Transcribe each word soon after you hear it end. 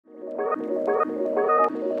Come on.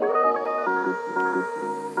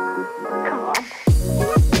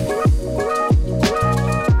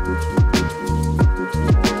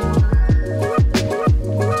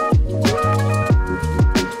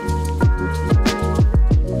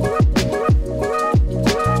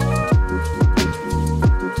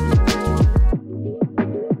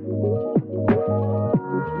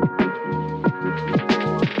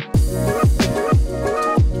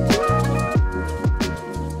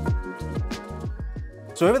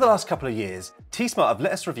 So over the last couple of years, TESmart have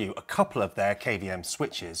let us review a couple of their KVM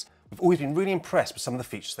switches. We've always been really impressed with some of the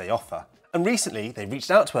features they offer. And recently, they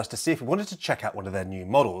reached out to us to see if we wanted to check out one of their new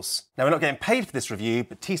models. Now, we're not getting paid for this review,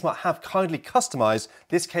 but TESmart have kindly customized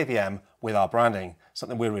this KVM with our branding,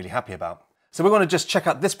 something we're really happy about. So we're going to just check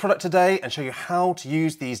out this product today and show you how to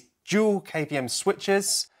use these dual KVM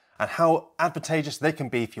switches and how advantageous they can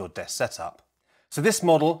be for your desk setup. So this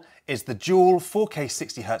model is the dual 4K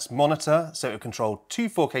 60Hz monitor, so it will control two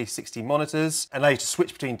 4K 60 monitors and allow you to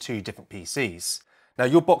switch between two different PCs. Now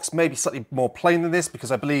your box may be slightly more plain than this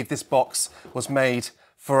because I believe this box was made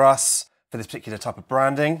for us for this particular type of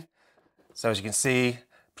branding. So as you can see,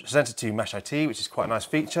 presented to Mesh IT, which is quite a nice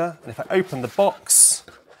feature. And if I open the box,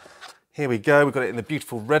 here we go, we've got it in the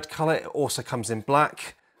beautiful red color. It also comes in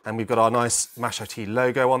black and we've got our nice Mesh IT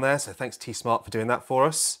logo on there. So thanks TESmart for doing that for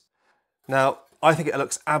us. Now, I think it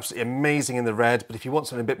looks absolutely amazing in the red, but if you want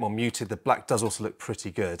something a bit more muted, the black does also look pretty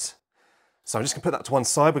good. So I'm just gonna put that to one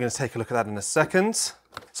side. We're gonna take a look at that in a second.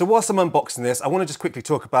 So whilst I'm unboxing this, I wanna just quickly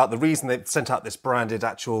talk about the reason they've sent out this branded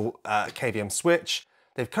actual KVM switch.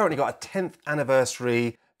 They've currently got a 10th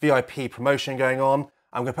anniversary VIP promotion going on.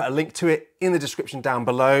 I'm gonna put a link to it in the description down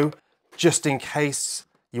below, just in case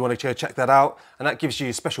you wanna go check that out. And that gives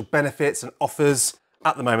you special benefits and offers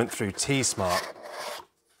at the moment through TESmart.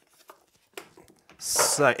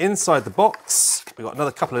 So inside the box, we've got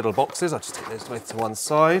another couple of little boxes. I'll just take those both to one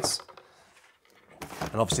side.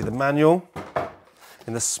 And obviously the manual.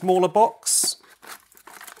 In the smaller box,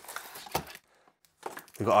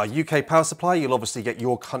 we've got our UK power supply. You'll obviously get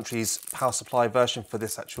your country's power supply version for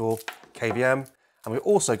this actual KVM. And we've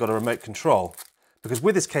also got a remote control. Because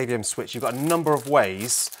with this KVM switch, you've got a number of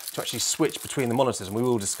ways to actually switch between the monitors, and we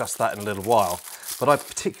will discuss that in a little while. But I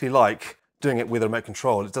particularly like doing it with a remote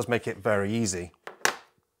control. It does make it very easy.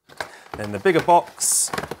 In the bigger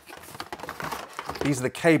box, these are the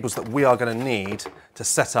cables that we are going to need to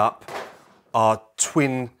set up our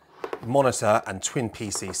twin monitor and twin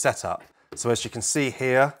PC setup. So as you can see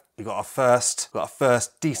here, we've got our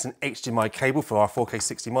first decent HDMI cable for our 4K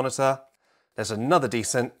 60 monitor. There's another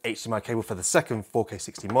decent HDMI cable for the second 4K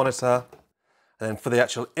 60 monitor. And then for the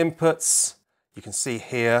actual inputs, you can see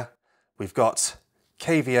here, we've got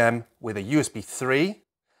KVM with a USB 3.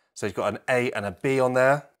 So you've got an A and a B on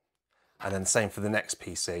there. And then the same for the next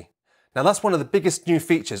PC. Now that's one of the biggest new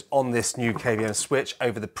features on this new KVM switch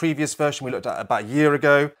over the previous version we looked at about a year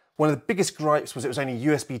ago. One of the biggest gripes was it was only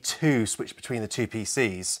USB 2 switched between the two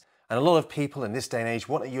PCs. And a lot of people in this day and age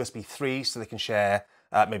want a USB 3 so they can share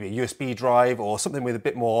maybe a USB drive or something with a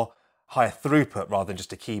bit more higher throughput rather than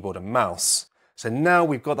just a keyboard and mouse. So now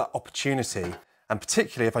we've got that opportunity. And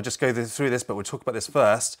particularly if I just go through this, but we'll talk about this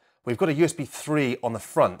first, we've got a USB 3 on the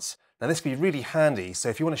front. Now this can be really handy, so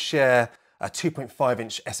if you want to share a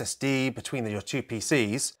 2.5-inch SSD between your two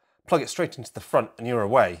PCs, plug it straight into the front and you're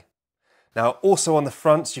away. Now also on the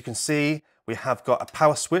front you can see we have got a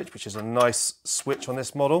power switch, which is a nice switch on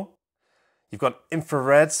this model. You've got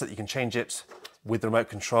infrared so that you can change it with the remote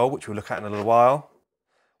control, which we'll look at in a little while.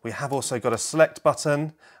 We have also got a select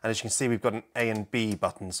button, and as you can see we've got an A and B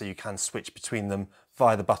button, so you can switch between them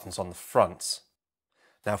via the buttons on the front.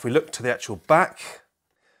 Now if we look to the actual back,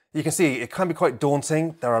 you can see it can be quite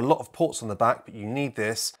daunting. There are a lot of ports on the back, but you need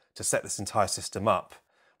this to set this entire system up.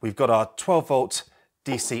 We've got our 12-volt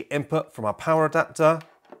DC input from our power adapter.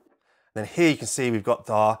 Then here you can see we've got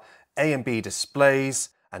our A and B displays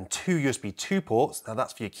and two USB 2 ports. Now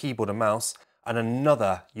that's for your keyboard and mouse, and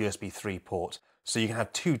another USB 3 port. So you can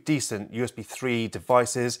have two decent USB 3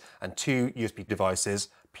 devices and two USB devices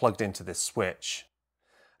plugged into this switch.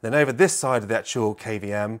 Then over this side of the actual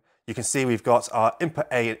KVM, you can see we've got our input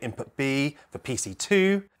A and input B for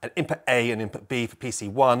PC2, and input A and input B for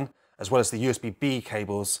PC1, as well as the USB-B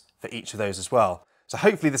cables for each of those as well. So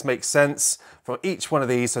hopefully this makes sense for each one of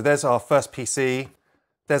these. So there's our first PC,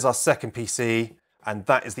 there's our second PC, and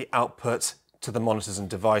that is the output to the monitors and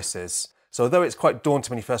devices. So although it's quite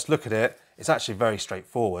daunting when you first look at it, it's actually very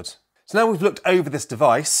straightforward. So now we've looked over this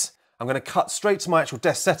device, I'm going to cut straight to my actual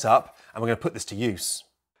desk setup, and we're going to put this to use.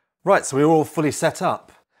 Right, so we're all fully set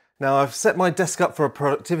up. Now I've set my desk up for a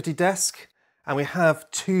productivity desk, and we have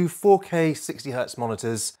two 4K 60Hz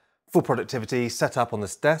monitors full productivity set up on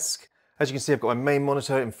this desk. As you can see, I've got my main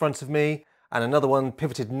monitor in front of me and another one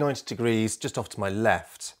pivoted 90 degrees just off to my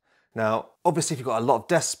left. Now, obviously, if you've got a lot of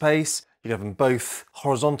desk space, you can have them both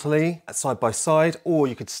horizontally, side by side, or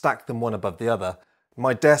you could stack them one above the other.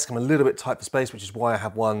 My desk, I'm a little bit tight for space, which is why I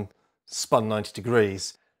have one spun 90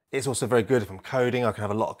 degrees. It's also very good if I'm coding. I can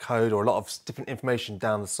have a lot of code or a lot of different information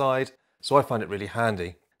down the side, so I find it really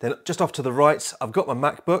handy. Then just off to the right, I've got my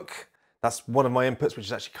MacBook. That's one of my inputs, which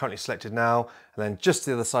is actually currently selected now. And then just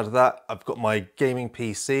to the other side of that, I've got my gaming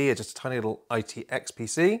PC, just a tiny little ITX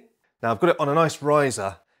PC. Now I've got it on a nice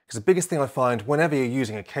riser, because the biggest thing I find whenever you're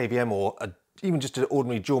using a KVM or even just an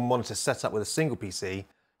ordinary dual monitor setup with a single PC,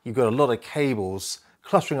 you've got a lot of cables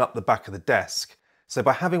clustering up the back of the desk. So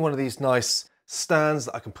by having one of these nice stands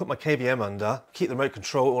that I can put my KVM under, keep the remote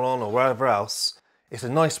control on or wherever else, it's a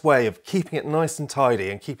nice way of keeping it nice and tidy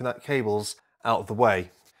and keeping that cables out of the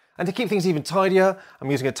way. And to keep things even tidier,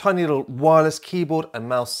 I'm using a tiny little wireless keyboard and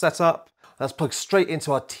mouse setup. That's plugged straight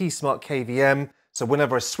into our TESmart KVM. So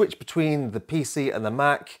whenever I switch between the PC and the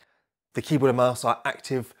Mac, the keyboard and mouse are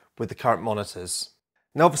active with the current monitors.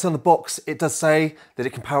 Now obviously on the box, it does say that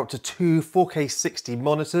it can power up to two 4K 60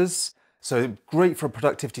 monitors. So great for a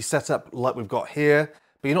productivity setup like we've got here,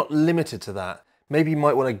 but you're not limited to that. Maybe you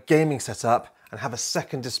might want a gaming setup and have a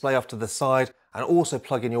second display off to the side and also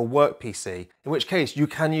plug in your work PC, in which case you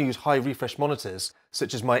can use high refresh monitors,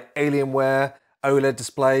 such as my Alienware OLED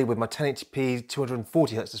display with my 1080p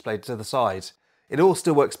 240Hz display to the side. It all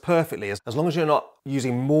still works perfectly. As long as you're not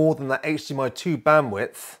using more than that HDMI 2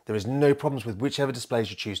 bandwidth, there is no problems with whichever displays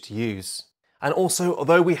you choose to use. And also,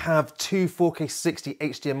 although we have two 4K 60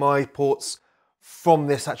 HDMI ports from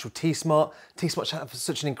this actual TESmart, TESmart have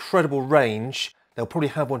such an incredible range, they'll probably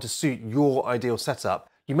have one to suit your ideal setup.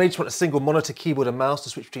 You may just want a single monitor, keyboard and mouse to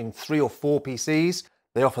switch between 3 or 4 PCs.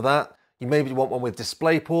 They offer that. You maybe want one with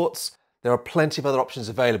display ports. There are plenty of other options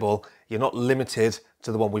available. You're not limited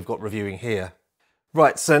to the one we've got reviewing here.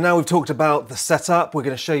 Right, so now we've talked about the setup, we're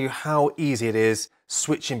going to show you how easy it is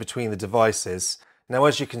switching between the devices. Now,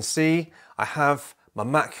 as you can see, I have my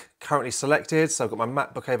Mac currently selected. So I've got my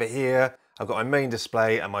MacBook over here. I've got my main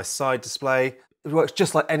display and my side display. It works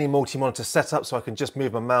just like any multi-monitor setup, so I can just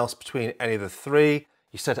move my mouse between any of the three.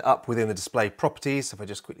 You set it up within the display properties. So if I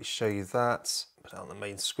just quickly show you that, put it on the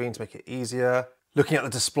main screen to make it easier. Looking at the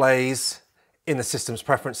displays in the system's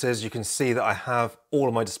preferences, you can see that I have all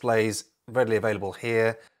of my displays readily available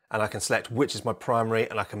here, and I can select which is my primary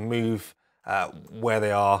and I can move where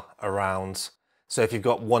they are around. So if you've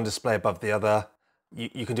got one display above the other,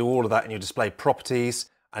 you can do all of that in your display properties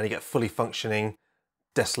and you get fully functioning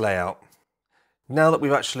desk layout. Now that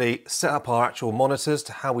we've actually set up our actual monitors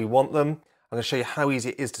to how we want them, I'm going to show you how easy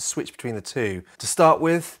it is to switch between the two. To start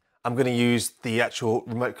with, I'm going to use the actual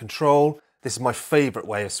remote control. This is my favorite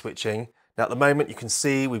way of switching. Now at the moment you can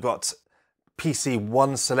see we've got PC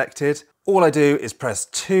 1 selected. All I do is press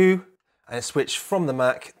 2 and it switches from the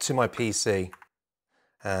Mac to my PC.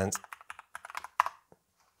 And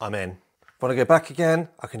I'm in. If I want to go back again,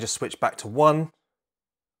 I can just switch back to 1. And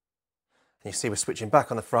you see we're switching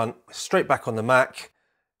back on the front, straight back on the Mac.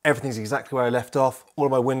 Everything's exactly where I left off. All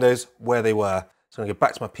of my windows where they were. So I'm going to go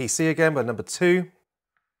back to my PC again by number 2.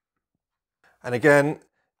 And again,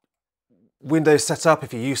 Windows setup,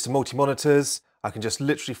 if you're used to multi-monitors, I can just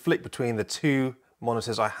literally flick between the two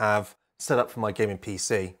monitors I have set up for my gaming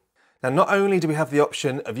PC. Now, not only do we have the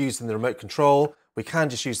option of using the remote control, we can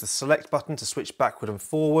just use the select button to switch backward and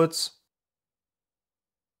forwards.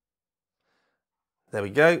 There we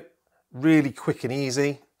go. Really quick and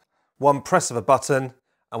easy. One press of a button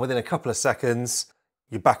and within a couple of seconds,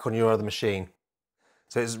 you're back on your other machine.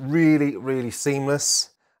 So it's really, really seamless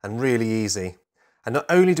and really easy. And not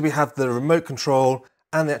only do we have the remote control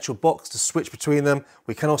and the actual box to switch between them,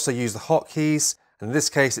 we can also use the hotkeys. And in this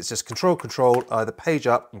case, it's just control, either page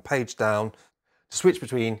up and page down to switch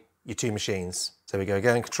between your two machines. So we go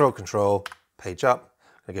again, control, page up.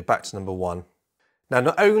 I'm going to go back to number 1. Now,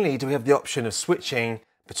 not only do we have the option of switching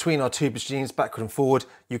between our two machines backward and forward,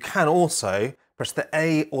 you can also press the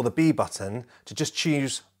A or the B button to just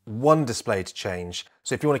choose one display to change.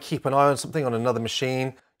 So if you want to keep an eye on something on another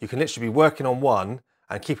machine, you can literally be working on one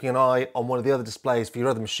and keeping an eye on one of the other displays for your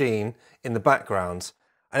other machine in the background.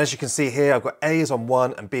 And as you can see here, I've got A is on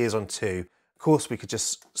 1 and B is on 2. Of course, we could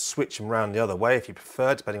just switch them around the other way if you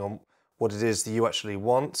prefer, depending on what it is that you actually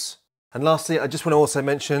want. And lastly, I just want to also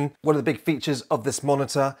mention one of the big features of this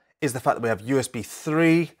monitor is the fact that we have USB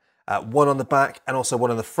 3, one on the back and also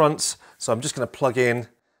one on the front. So I'm just going to plug in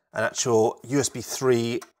an actual USB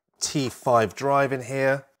 3 T5 drive in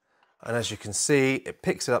here. And as you can see, it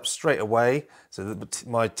picks it up straight away. So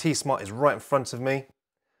my TESmart is right in front of me.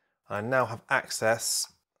 And I now have access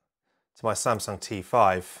to my Samsung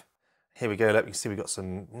T5. Here we go, look, you can see we've got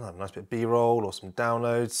some nice bit of B-roll or some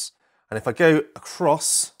downloads. And if I go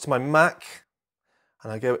across to my Mac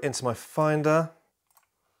and I go into my Finder,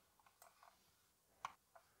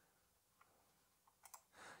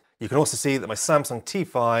 you can also see that my Samsung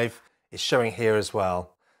T5 is showing here as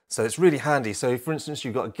well. So it's really handy. So for instance,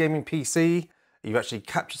 you've got a gaming PC, you've actually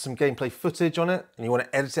captured some gameplay footage on it and you want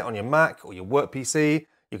to edit it on your Mac or your work PC,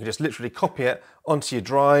 you can just literally copy it onto your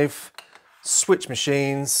drive, switch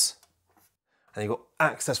machines, and you've got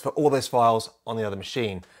access for all those files on the other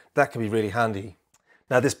machine. That can be really handy.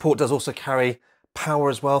 Now this port does also carry power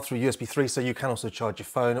as well through USB 3, so you can also charge your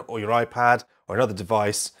phone or your iPad or another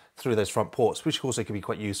device through those front ports, which also can be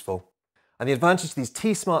quite useful. And the advantage these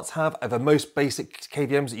TESmarts have over most basic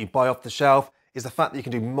KVMs that you buy off the shelf is the fact that you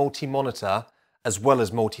can do multi-monitor as well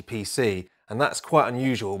as multi-PC. And that's quite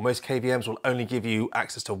unusual. Most KVMs will only give you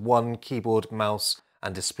access to one keyboard, mouse,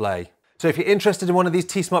 and display. So if you're interested in one of these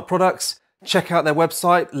TESmart products, check out their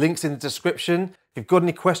website, links in the description. If you've got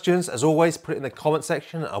any questions, as always, put it in the comment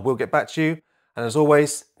section and I will get back to you. And as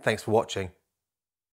always, thanks for watching.